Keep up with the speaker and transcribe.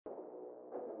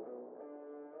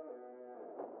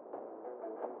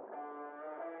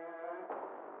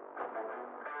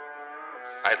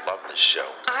I love this show.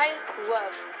 I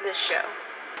love this show.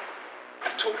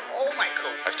 I've told all my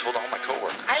coworkers. I've told all my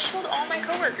coworkers. I've told all my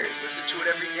coworkers. Listen to it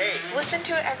every day. Listen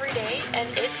to it every day,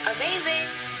 and it's amazing.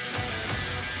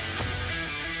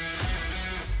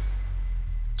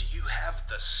 Do you have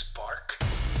the spark?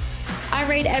 All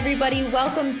right, everybody,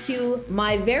 welcome to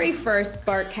my very first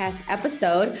Sparkcast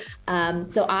episode.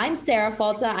 So I'm Sarah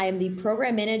Falta. I am the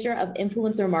program manager of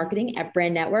influencer marketing at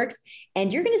Brand Networks,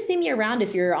 and you're going to see me around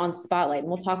if you're on Spotlight, and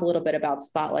we'll talk a little bit about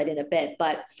Spotlight in a bit.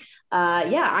 But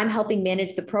I'm helping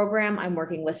manage the program. I'm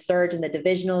working with Serge and the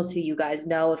divisionals, who you guys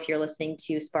know if you're listening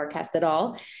to Sparkcast at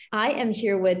all. I am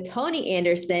here with Tony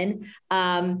Anderson.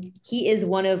 He is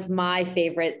one of my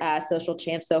favorite social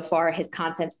champs so far. His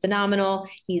content's phenomenal.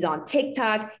 He's on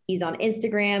TikTok. He's on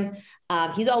Instagram.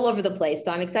 He's all over the place.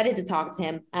 So I'm excited to talk to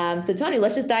him. So Tony,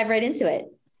 let's just dive right into it.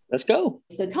 Let's go.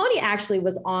 So Tony actually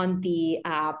was on the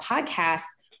podcast.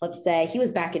 Let's say he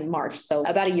was back in March, so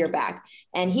about a year back,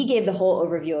 and he gave the whole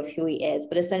overview of who he is.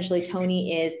 But essentially,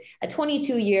 Tony is a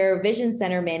 22-year vision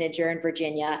center manager in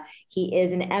Virginia. He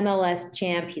is an MLS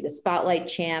champ. He's a Spotlight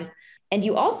champ. And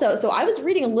you also, so I was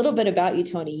reading a little bit about you,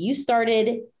 Tony. You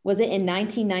started, was it in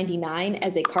 1999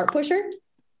 as a cart pusher?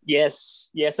 Yes,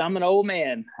 I'm an old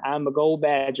man. I'm a gold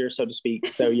badger, so to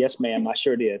speak. So yes, ma'am, I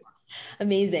sure did.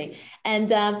 Amazing. And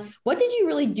what did you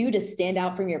really do to stand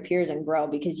out from your peers and grow?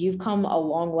 Because you've come a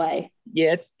long way.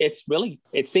 Yeah, it's really,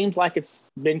 it seems like it's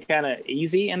been kind of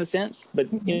easy in a sense, but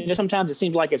sometimes it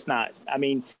seems like it's not. I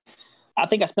mean, I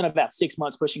think I spent about 6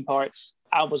 months pushing parts.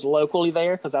 I was locally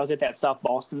there because I was at that South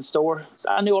Boston store. So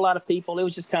I knew a lot of people. It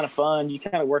was just kind of fun. You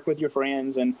kind of work with your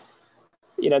friends. And,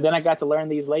 then I got to learn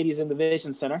these ladies in the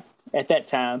Vision Center at that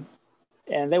time.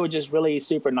 And they were just really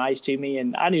super nice to me.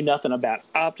 And I knew nothing about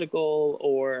optical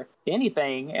or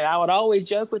anything. And I would always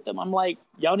joke with them. I'm like,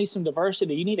 y'all need some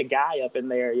diversity. You need a guy up in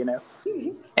there,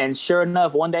 And sure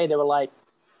enough, one day they were like,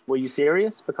 were you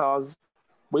serious? Because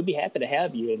we'd be happy to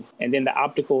have you. And then the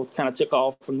optical kind of took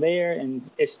off from there. And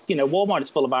it's, Walmart is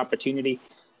full of opportunity.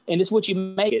 And it's what you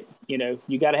make it.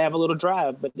 You got to have a little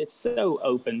drive, but it's so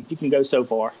open. You can go so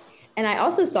far. And I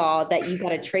also saw that you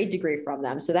got a trade degree from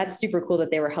them. So that's super cool that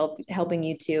they were helping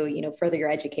you to, further your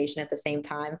education at the same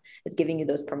time as giving you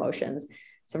those promotions.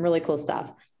 Some really cool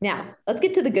stuff. Now, let's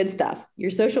get to the good stuff. Your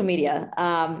social media.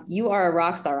 You are a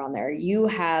rock star on there. You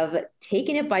have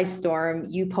taken it by storm.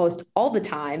 You post all the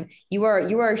time. You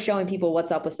are showing people what's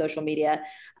up with social media.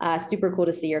 Super cool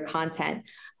to see your content.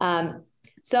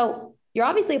 So you're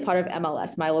obviously a part of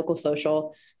MLS, My Local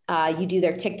Social. You do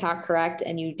their TikTok, correct?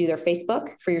 And you do their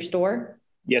Facebook for your store?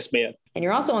 Yes, ma'am. And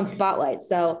you're also on Spotlight.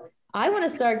 So I want to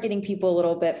start getting people a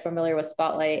little bit familiar with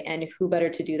Spotlight, and who better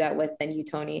to do that with than you,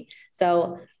 Tony.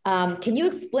 So can you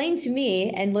explain to me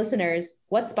and listeners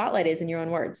what Spotlight is in your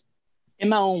own words? In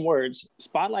my own words,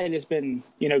 Spotlight has been,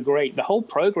 great. The whole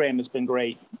program has been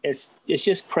great. It's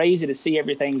just crazy to see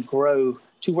everything grow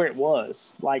to where it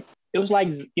was. Like, it was like,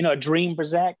 a dream for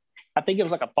Zach. I think it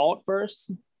was like a thought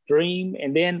first, dream,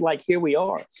 and then like here we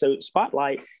are. So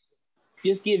Spotlight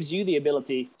just gives you the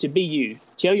ability to be you,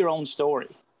 tell your own story,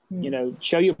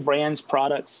 show your brand's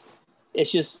products. It's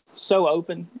just so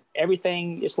open.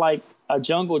 Everything is like a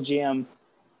jungle gym.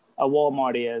 A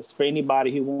Walmart is for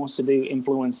anybody who wants to do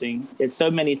influencing. It's so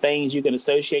many things you can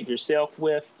associate yourself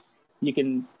with. You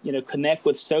can, connect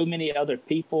with so many other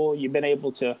people. You've been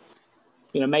able to,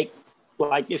 make,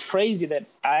 like, it's crazy that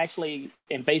I actually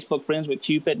am Facebook friends with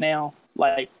Cupid now,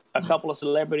 like a couple of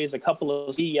celebrities, a couple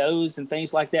of CEOs and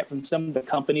things like that from some of the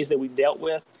companies that we've dealt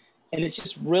with. And it's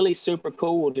just really super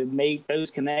cool to make those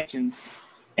connections.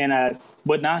 And I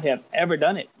would not have ever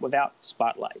done it without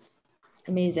Spotlight.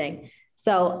 Amazing.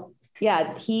 So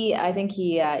yeah, I think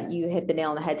you hit the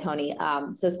nail on the head, Tony.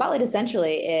 So Spotlight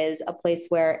essentially is a place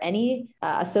where any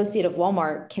associate of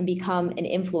Walmart can become an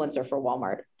influencer for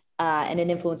Walmart. And an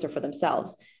influencer for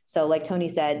themselves. So like Tony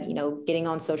said, getting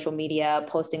on social media,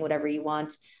 posting whatever you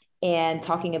want, and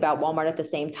talking about Walmart at the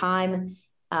same time,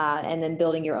 and then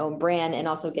building your own brand, and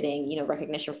also getting,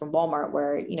 recognition from Walmart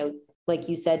where, like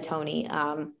you said, Tony,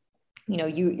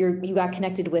 you got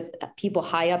connected with people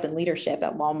high up in leadership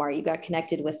at Walmart. You got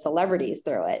connected with celebrities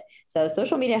through it. So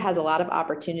social media has a lot of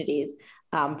opportunities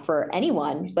for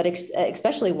anyone, but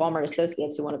especially Walmart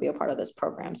associates who want to be a part of this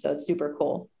program. So it's super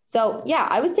cool. So yeah,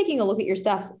 I was taking a look at your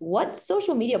stuff. What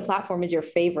social media platform is your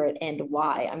favorite and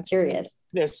why? I'm curious.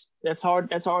 That's hard.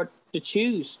 That's hard to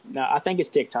choose. No, I think it's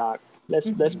TikTok.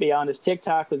 Let's be honest.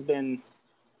 TikTok has been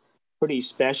pretty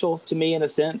special to me in a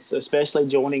sense, especially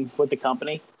joining with the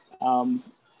company.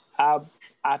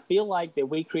 I feel like that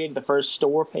we created the first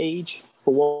store page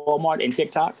for Walmart in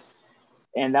TikTok,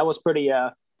 and that was pretty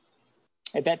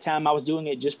At that time, I was doing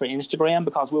it just for Instagram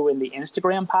because we were in the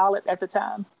Instagram pilot at the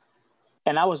time.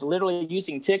 And I was literally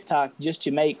using TikTok just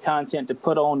to make content to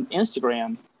put on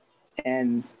Instagram.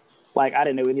 And like, I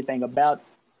didn't know anything about,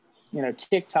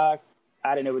 TikTok.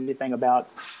 I didn't know anything about,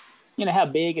 how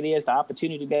big it is, the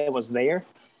opportunity that was there.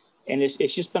 And it's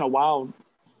just been a wild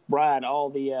ride. All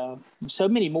the, so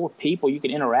many more people you can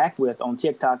interact with on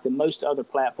TikTok than most other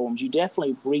platforms. You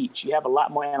definitely reach. You have a lot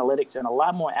more analytics and a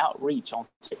lot more outreach on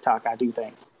TikTok, I do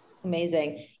think.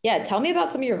 Amazing. Yeah. Tell me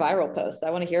about some of your viral posts. I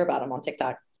want to hear about them on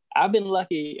TikTok. I've been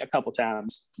lucky a couple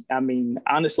times. I mean,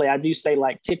 honestly, I do say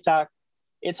like TikTok,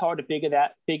 it's hard to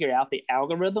figure out the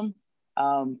algorithm.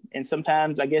 And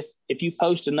sometimes I guess if you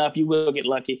post enough, you will get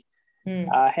lucky.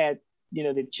 I had,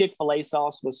 the Chick-fil-A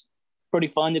sauce was pretty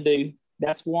fun to do.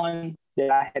 That's one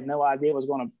that I had no idea was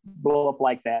going to blow up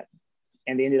like that.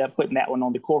 And they ended up putting that one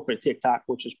on the corporate TikTok,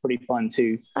 which was pretty fun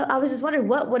too. I was just wondering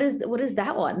what is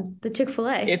that one? The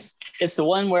Chick-fil-A? It's the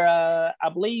one where I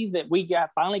believe that we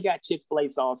finally got Chick-fil-A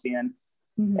sauce in,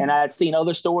 and I had seen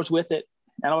other stores with it.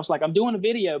 And I was like, I'm doing a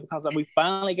video because we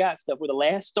finally got stuff. We're the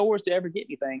last stores to ever get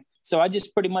anything. So I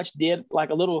just pretty much did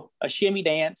like a shimmy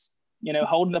dance,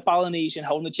 holding the Polynesian,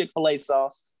 holding the Chick-fil-A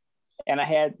sauce. And I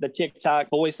had the TikTok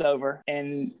voiceover,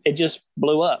 and it just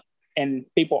blew up. And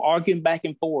people arguing back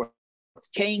and forth.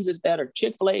 Cane's is better.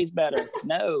 Chick-fil-A is better.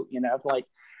 No, like,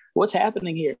 what's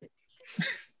happening here?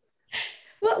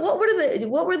 What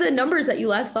were the numbers that you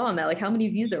last saw on that? Like, how many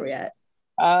views are we at?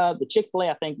 The Chick-fil-A,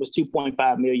 I think, was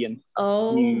 2.5 million.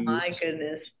 Oh views. My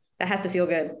goodness. That has to feel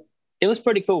good. It was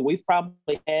pretty cool. We've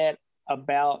probably had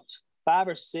about 5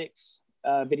 or 6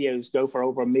 videos go for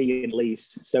over 1 million at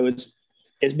least. So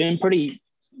it's been pretty,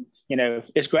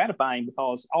 it's gratifying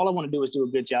because all I want to do is do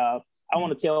a good job. I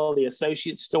want to tell the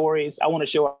associate stories. I want to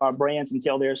show our brands and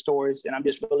tell their stories. And I'm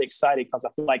just really excited because I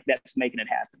feel like that's making it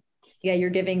happen. Yeah, you're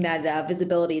giving that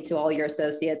visibility to all your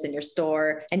associates in your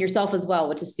store and yourself as well,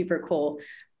 which is super cool.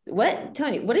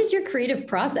 Tony, what is your creative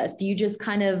process? Do you just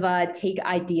kind of take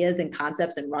ideas and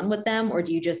concepts and run with them? Or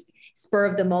do you just spur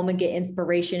of the moment, get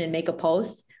inspiration and make a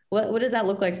post? What does that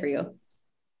look like for you?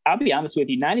 I'll be honest with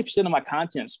you, 90% of my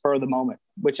content is spur of the moment,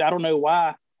 which I don't know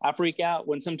why. I freak out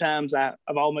when sometimes I've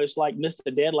almost like missed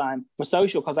a deadline for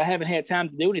social because I haven't had time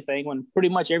to do anything when pretty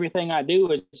much everything I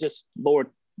do is just, Lord,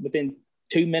 within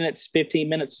 2 minutes, 15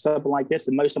 minutes, or something like this,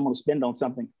 the most I'm going to spend on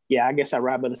something. Yeah, I guess I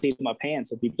ride by the seat of my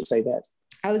pants, if you could say that.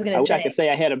 I wish I could say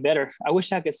I had I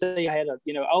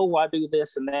do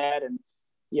this and that. And,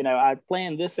 I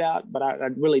planned this out, but I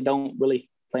really don't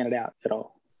plan it out at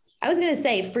all. I was going to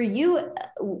say, for you,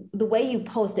 the way you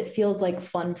post, it feels like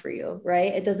fun for you,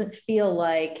 right? It doesn't feel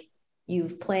like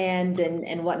you've planned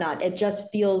and whatnot. It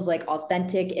just feels like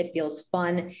authentic. It feels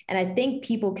fun. And I think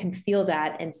people can feel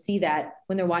that and see that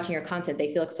when they're watching your content.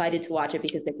 They feel excited to watch it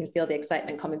because they can feel the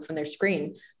excitement coming from their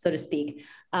screen, so to speak.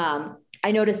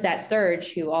 I noticed that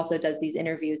Serge, who also does these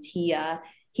interviews, he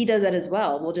does that as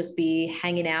well. We'll just be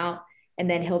hanging out and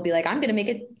then he'll be like, I'm going to make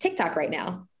a TikTok right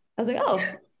now. I was like, oh,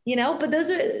 but those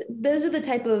are the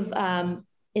type of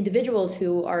individuals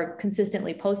who are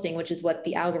consistently posting, which is what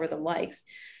the algorithm likes.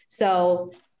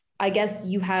 So I guess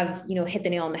you have, hit the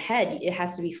nail on the head. It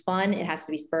has to be fun. It has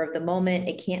to be spur of the moment.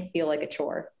 It can't feel like a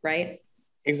chore, right?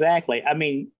 Exactly. I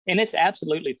mean, and it's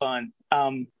absolutely fun.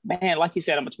 Man, like you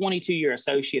said, I'm a 22-year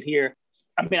associate here.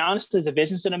 I mean, honestly, as a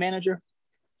business center manager,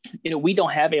 we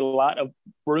don't have a lot of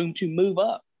room to move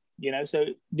up. So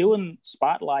doing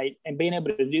Spotlight and being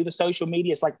able to do the social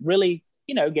media, it's like really,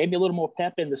 gave me a little more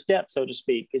pep in the step, so to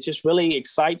speak. It just really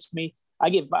excites me. I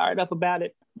get fired up about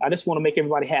it. I just want to make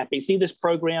everybody happy. See this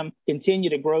program continue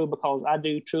to grow because I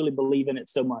do truly believe in it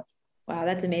so much. Wow,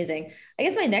 that's amazing. I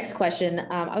guess my next question,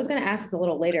 I was going to ask this a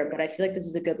little later, but I feel like this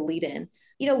is a good lead in.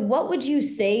 What would you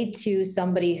say to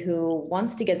somebody who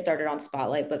wants to get started on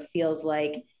Spotlight, but feels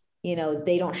like,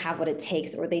 they don't have what it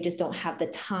takes, or they just don't have the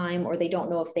time, or they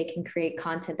don't know if they can create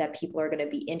content that people are going to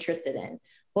be interested in?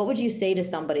 What would you say to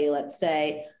somebody? Let's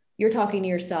say you're talking to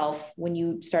yourself when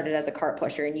you started as a cart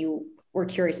pusher and you were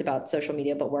curious about social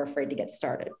media, but were afraid to get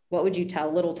started. What would you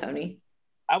tell little Tony?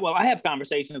 I have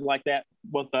conversations like that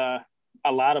with a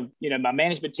lot of, my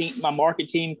management team, my market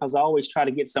team, because I always try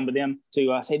to get some of them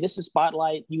to say, this is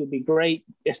Spotlight. You would be great.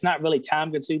 It's not really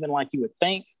time consuming like you would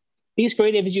think. Be as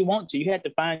creative as you want to. You have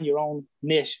to find your own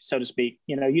niche, so to speak.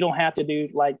 You don't have to do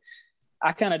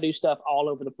I kind of do stuff all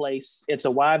over the place. It's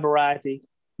a wide variety.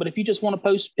 But if you just want to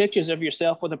post pictures of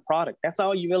yourself with a product, that's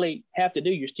all you really have to do.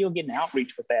 You're still getting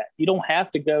outreach with that. You don't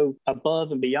have to go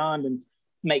above and beyond and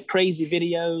make crazy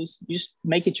videos. You just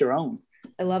make it your own.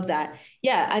 I love that.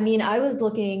 Yeah. I mean, I was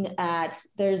looking at,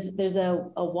 there's a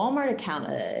Walmart account,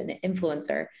 an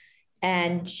influencer.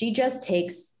 and she just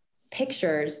takes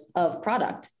pictures of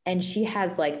product, and she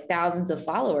has like thousands of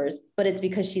followers, but it's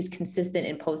because she's consistent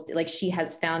in posting. Like, she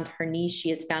has found her niche. She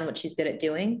has found what she's good at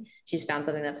doing. She's found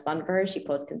something that's fun for her. She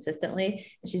posts consistently,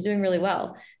 and she's doing really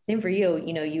well. Same for you.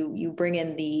 You know, you bring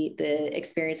in the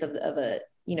experience of a,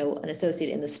 you know, an associate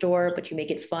in the store, but you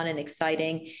make it fun and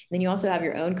exciting. And then you also have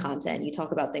your own content. You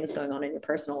talk about things going on in your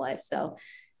personal life. So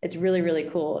it's really, really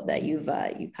cool that you've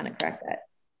kind of cracked that.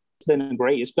 It's been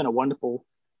great. It's been a wonderful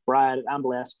ride. I'm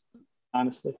blessed,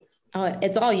 honestly. Oh,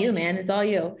 it's all you, man. It's all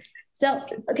you. So,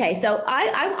 okay. So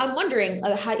I'm wondering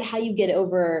how you get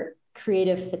over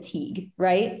creative fatigue,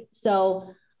 right?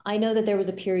 So I know that there was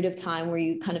a period of time where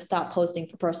you kind of stopped posting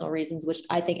for personal reasons, which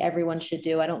I think everyone should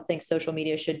do. I don't think social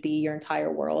media should be your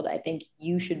entire world. I think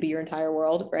you should be your entire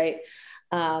world, right?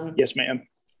 Yes, ma'am.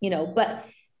 You know,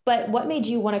 but what made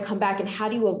you want to come back, and how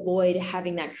do you avoid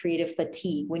having that creative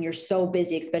fatigue when you're so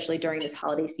busy, especially during this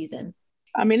holiday season?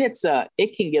 I mean,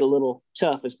 it can get a little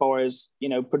tough as far as, you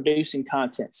know, producing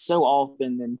content so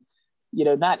often, and, you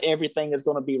know, not everything is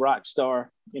going to be rock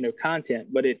star, you know, content,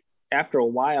 but after a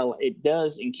while it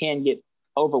does and can get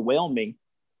overwhelming.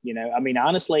 You know, I mean,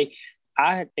 honestly,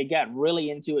 it got really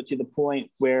into it to the point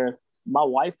where my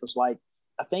wife was like,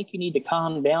 I think you need to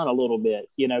calm down a little bit,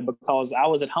 you know, because I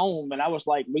was at home and I was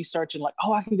like researching, like,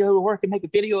 oh, I can go to work and make a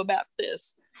video about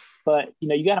this. But, you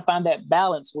know, you got to find that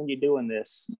balance when you're doing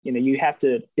this. You know, you have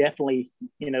to definitely,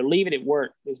 you know, leave it at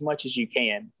work as much as you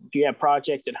can. If you have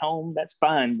projects at home, that's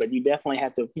fine. But you definitely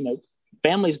have to, you know,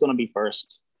 family's going to be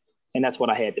first. And that's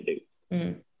what I had to do.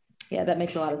 Mm. Yeah, that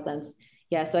makes a lot of sense.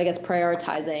 Yeah. So I guess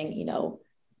prioritizing, you know,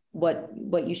 what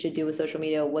you should do with social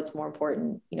media, what's more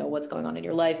important, you know, what's going on in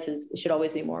your life should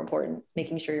always be more important,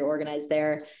 making sure you're organized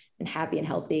there and happy and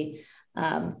healthy.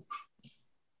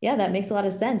 Yeah, that makes a lot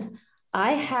of sense.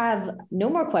 I have no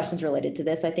more questions related to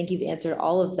this. I think you've answered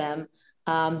all of them.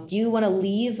 Do you want to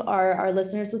leave our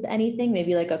listeners with anything,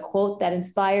 maybe like a quote that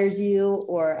inspires you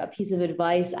or a piece of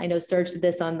advice? I know Serge did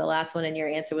this on the last one and your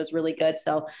answer was really good.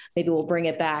 So maybe we'll bring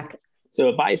it back. So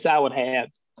advice I would have,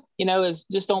 you know, is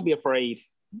just don't be afraid.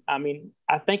 I mean,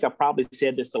 I think I probably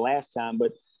said this the last time,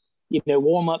 but, you know,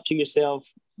 warm up to yourself,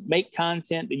 make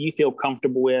content that you feel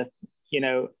comfortable with. You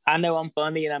know I'm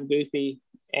funny and I'm goofy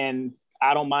and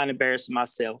I don't mind embarrassing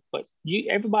myself, but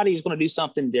everybody's going to do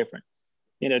something different.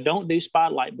 You know, don't do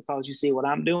spotlight because you see what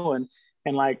I'm doing.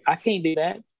 And like, I can't do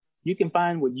that. You can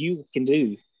find what you can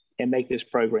do and make this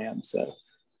program. So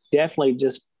definitely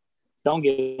just don't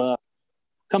give up.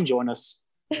 Come join us.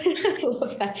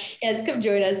 Yes, come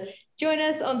join us. Join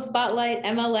us on Spotlight,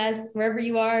 MLS, wherever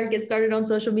you are. Get started on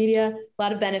social media. A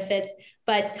lot of benefits.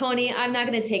 But Tony, I'm not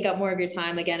going to take up more of your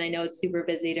time. Again, I know it's super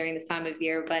busy during this time of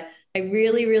year, but I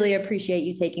really, really appreciate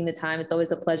you taking the time. It's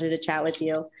always a pleasure to chat with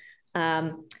you.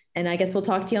 And I guess we'll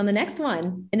talk to you on the next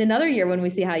one in another year when we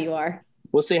see how you are.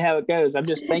 We'll see how it goes.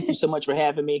 Thank you so much for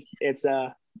having me. It's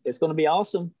going to be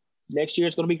awesome. Next year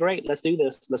it's going to be great. Let's do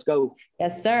this. Let's go.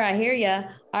 Yes, sir. I hear you.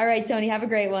 All right, Tony, have a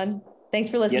great one. Thanks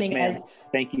for listening. Yes, ma'am.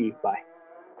 Thank you. Bye.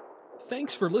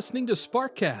 Thanks for listening to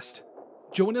Sparkcast.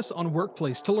 Join us on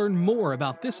Workplace to learn more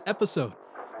about this episode.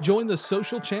 Join the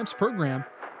Social Champs program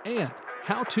and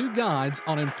how-to guides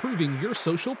on improving your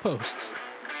social posts.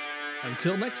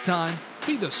 Until next time,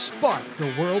 be the spark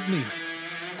the world needs.